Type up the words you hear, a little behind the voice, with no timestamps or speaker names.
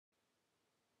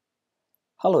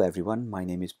Hello everyone, my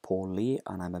name is Paul Lee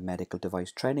and I'm a medical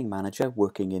device training manager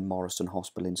working in Morriston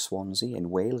Hospital in Swansea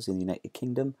in Wales in the United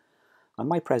Kingdom, and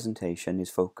my presentation is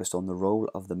focused on the role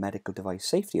of the medical device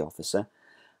safety officer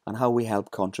and how we help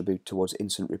contribute towards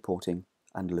incident reporting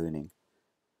and learning.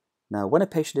 Now, when a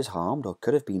patient is harmed or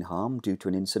could have been harmed due to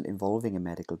an incident involving a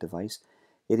medical device,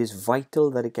 it is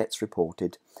vital that it gets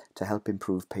reported to help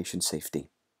improve patient safety.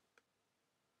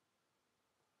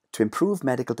 To improve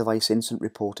medical device incident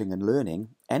reporting and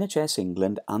learning, NHS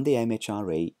England and the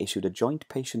MHRA issued a joint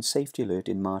patient safety alert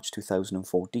in March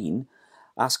 2014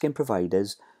 asking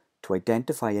providers to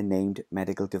identify a named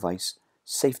medical device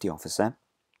safety officer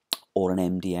or an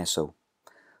MDSO.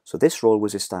 So this role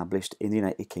was established in the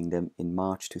United Kingdom in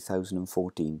March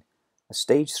 2014. A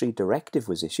Stage 3 directive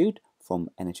was issued from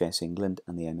NHS England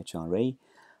and the MHRA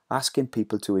asking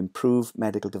people to improve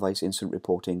medical device incident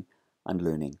reporting and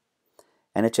learning.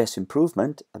 NHS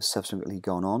Improvement have subsequently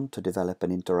gone on to develop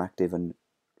an interactive and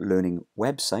learning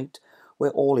website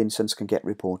where all incidents can get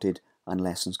reported and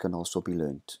lessons can also be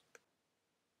learnt.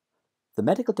 The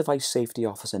Medical Device Safety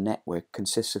Officer Network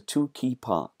consists of two key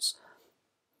parts.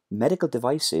 Medical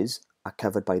devices are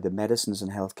covered by the Medicines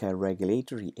and Healthcare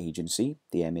Regulatory Agency,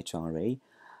 the MHRA,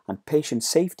 and patient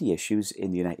safety issues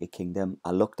in the United Kingdom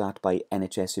are looked at by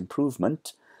NHS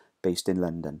Improvement, based in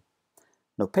London.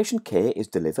 Now, patient care is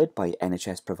delivered by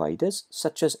NHS providers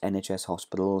such as NHS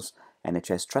hospitals,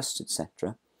 NHS trusts,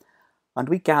 etc. And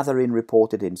we gather in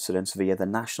reported incidents via the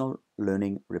National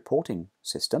Learning Reporting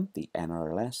System, the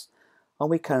NRLS, and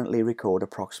we currently record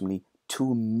approximately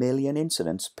 2 million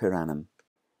incidents per annum.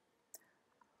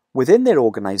 Within their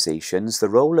organisations, the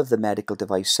role of the Medical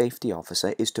Device Safety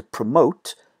Officer is to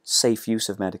promote safe use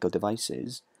of medical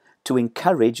devices, to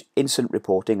encourage incident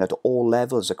reporting at all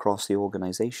levels across the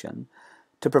organisation,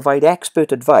 to provide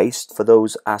expert advice for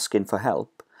those asking for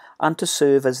help, and to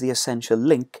serve as the essential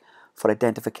link for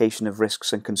identification of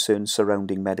risks and concerns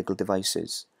surrounding medical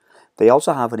devices. They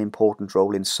also have an important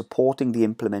role in supporting the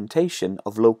implementation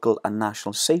of local and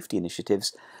national safety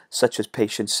initiatives such as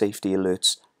patient safety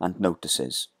alerts and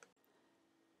notices.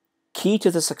 Key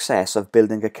to the success of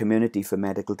building a community for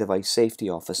medical device safety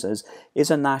officers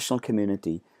is a national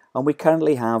community, and we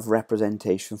currently have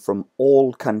representation from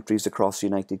all countries across the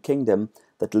United Kingdom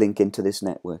that link into this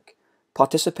network.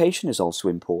 Participation is also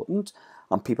important,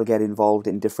 and people get involved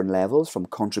in different levels, from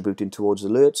contributing towards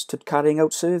alerts to carrying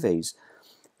out surveys.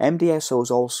 MDSOs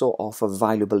also offer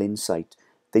valuable insight.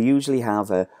 They usually have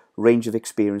a range of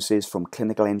experiences from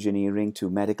clinical engineering to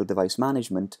medical device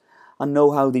management and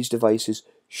know how these devices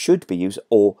should be used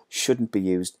or shouldn't be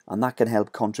used, and that can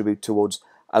help contribute towards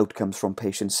outcomes from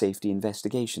patient safety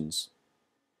investigations.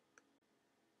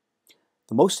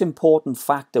 The most important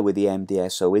factor with the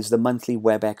MDSO is the monthly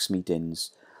WebEx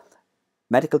meetings.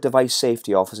 Medical device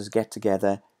safety officers get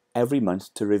together every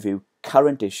month to review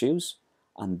current issues,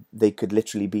 and they could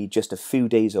literally be just a few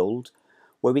days old,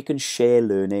 where we can share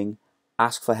learning,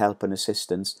 ask for help and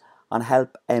assistance, and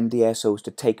help MDSOs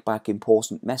to take back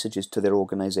important messages to their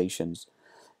organisations.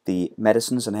 The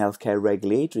Medicines and Healthcare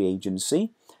Regulatory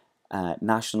Agency,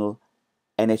 National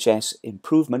NHS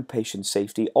Improvement Patient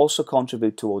Safety also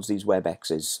contribute towards these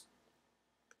WebExes.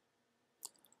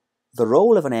 The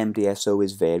role of an MDSO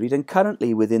is varied, and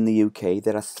currently within the UK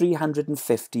there are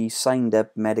 350 signed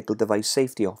up medical device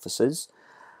safety officers,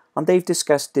 and they've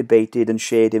discussed, debated and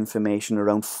shared information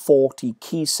around 40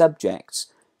 key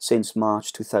subjects since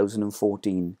March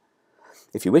 2014.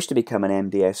 If you wish to become an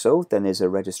MDSO, then there's a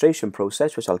registration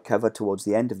process which I'll cover towards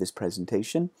the end of this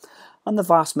presentation, and the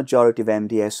vast majority of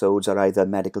MDSOs are either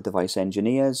medical device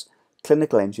engineers,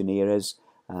 clinical engineers,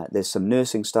 there's some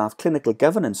nursing staff, clinical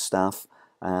governance staff,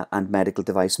 and medical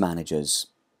device managers.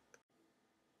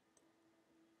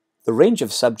 The range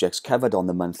of subjects covered on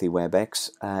the monthly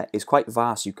WebEx is quite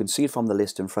vast. You can see it from the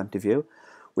list in front of you.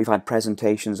 We've had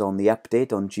presentations on the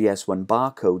update on GS1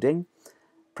 barcoding,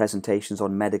 presentations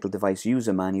on medical device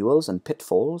user manuals and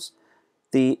pitfalls.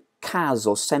 The CAS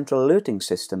or Central Alerting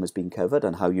System has been covered,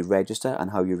 and how you register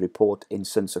and how you report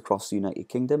incidents across the United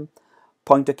Kingdom,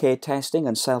 point-of-care testing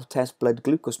and self-test blood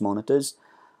glucose monitors,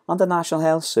 and the National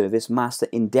Health Service Master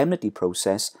Indemnity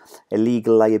Process, a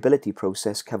legal liability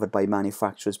process covered by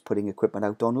manufacturers putting equipment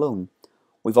out on loan.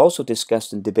 We've also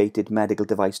discussed and debated medical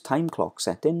device time clock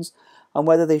settings and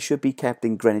whether they should be kept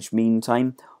in Greenwich Mean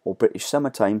Time or British Summer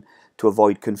Time to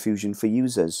avoid confusion for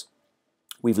users.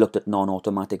 We've looked at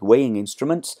non-automatic weighing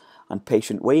instruments and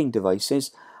patient weighing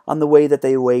devices and the way that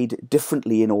they are weighed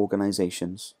differently in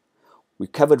organisations.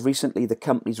 We've covered recently the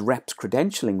company's reps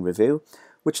credentialing review,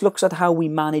 which looks at how we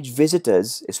manage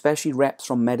visitors, especially reps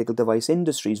from medical device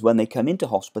industries, when they come into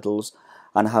hospitals,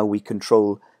 and how we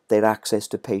control their access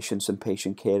to patients and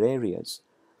patient care areas.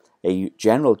 A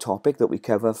general topic that we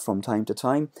cover from time to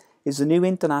time is the new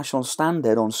international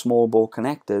standard on small bore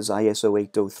connectors, ISO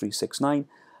 80369,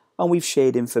 and we've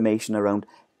shared information around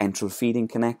enteral feeding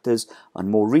connectors, and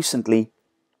more recently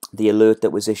the alert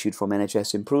that was issued from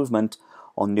NHS Improvement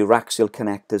on neuraxial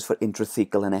connectors for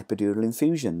intrathecal and epidural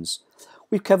infusions.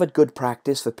 We've covered good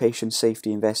practice for patient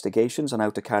safety investigations and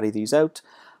how to carry these out,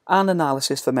 and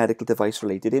analysis for medical device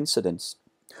related incidents.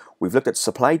 We've looked at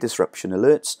supply disruption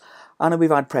alerts, and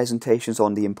we've had presentations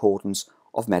on the importance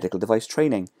of medical device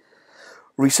training.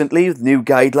 Recently, new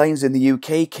guidelines in the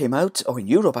UK came out, or in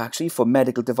Europe actually, for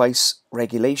medical device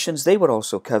regulations. They were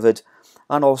also covered,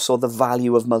 and also the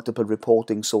value of multiple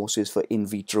reporting sources for in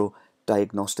vitro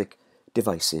diagnostic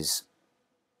devices.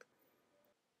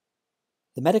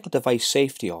 The Medical Device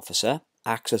Safety Officer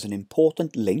acts as an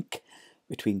important link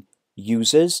between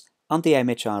users and the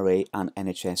MHRA and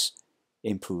NHS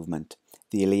Improvement.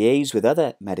 They liaise with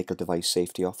other medical device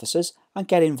safety officers and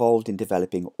get involved in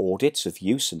developing audits of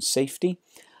use and safety,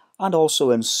 and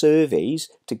also in surveys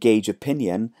to gauge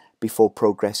opinion before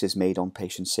progress is made on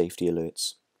patient safety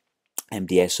alerts.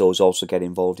 MDSOs also get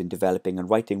involved in developing and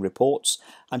writing reports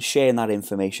and sharing that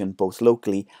information both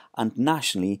locally and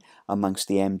nationally amongst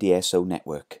the MDSO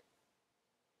network.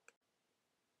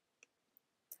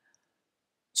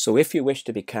 So if you wish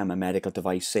to become a medical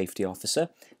device safety officer,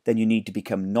 then you need to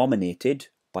become nominated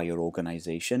by your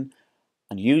organisation,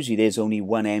 and usually there's only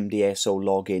one MDSO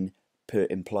login per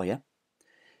employer.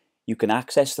 You can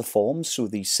access the forms through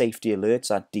the safety alerts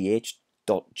at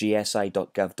dh.gsi.gov.uk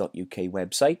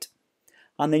website,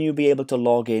 and then you'll be able to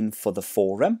log in for the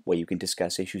forum where you can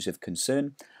discuss issues of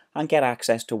concern and get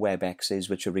access to WebExes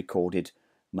which are recorded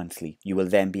monthly. You will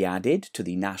then be added to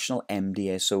the national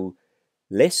MDSO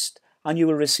list, and you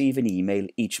will receive an email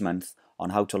each month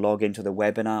on how to log into the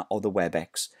webinar or the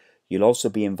WebEx. You'll also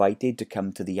be invited to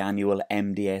come to the annual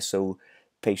MDSO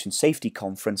Patient Safety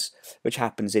Conference, which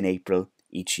happens in April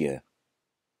each year.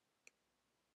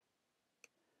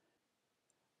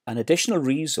 An additional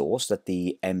resource that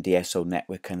the MDSO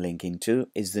network can link into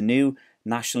is the new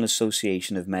National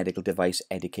Association of Medical Device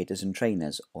Educators and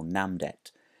Trainers, or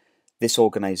NAMDET. This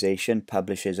organisation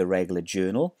publishes a regular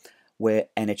journal where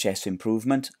NHS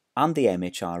Improvement and the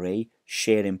MHRA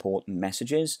share important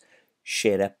messages,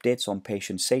 share updates on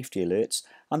patient safety alerts,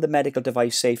 and the Medical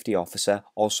Device Safety Officer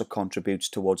also contributes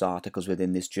towards articles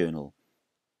within this journal.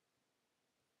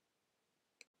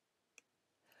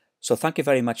 So thank you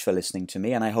very much for listening to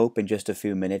me, and I hope in just a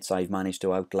few minutes I've managed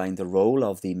to outline the role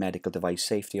of the Medical Device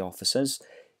Safety Officers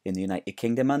in the United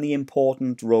Kingdom and the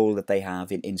important role that they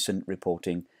have in incident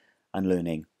reporting and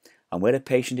learning. And where a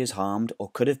patient is harmed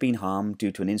or could have been harmed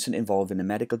due to an incident involving a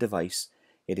medical device,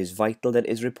 it is vital that it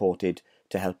is reported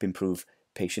to help improve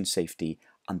patient safety,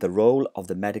 and the role of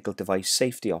the Medical Device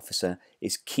Safety Officer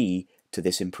is key to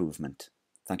this improvement.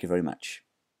 Thank you very much.